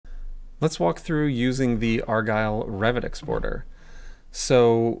Let's walk through using the Argyle Revit exporter.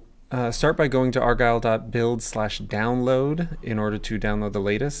 So start by going to argyle.build/download in order to download the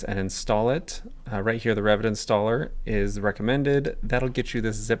latest and install it. Right here, the Revit installer is recommended. That'll get you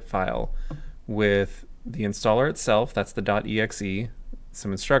this zip file with the installer itself, that's the .exe,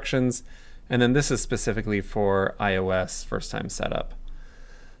 some instructions, and then this is specifically for iOS first time setup.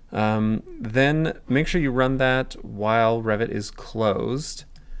 Then make sure you run that while Revit is closed.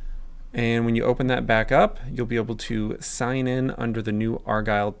 And when you open that back up, you'll be able to sign in under the new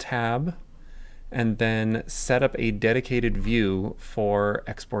Argyle tab and then set up a dedicated view for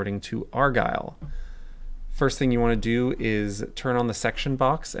exporting to Argyle. First thing you want to do is turn on the section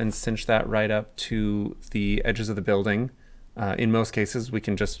box and cinch that right up to the edges of the building. In most cases, we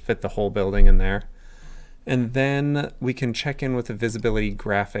can just fit the whole building in there. And then we can check in with the visibility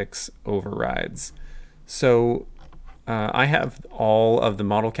graphics overrides. So I have all of the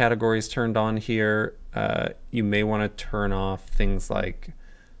model categories turned on here. You may want to turn off things like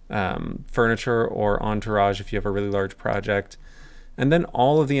furniture or entourage if you have a really large project. And then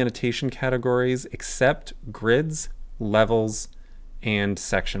all of the annotation categories except grids, levels, and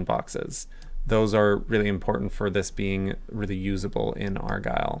section boxes. Those are really important for this being really usable in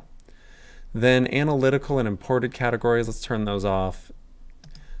Argyle. Then analytical and imported categories, let's turn those off.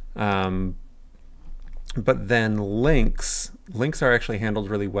 But then links are actually handled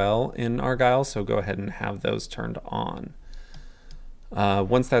really well in Argyle, so go ahead and have those turned on.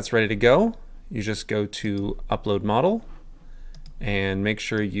 Once that's ready to go, you just go to Upload Model and make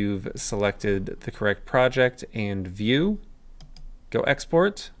sure you've selected the correct project and view. Go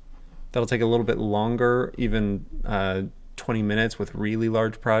Export. That'll take a little bit longer, even 20 minutes with really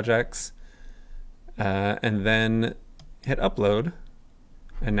large projects. And then hit Upload,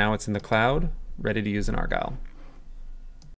 and now it's in the cloud, ready to use in Argyle.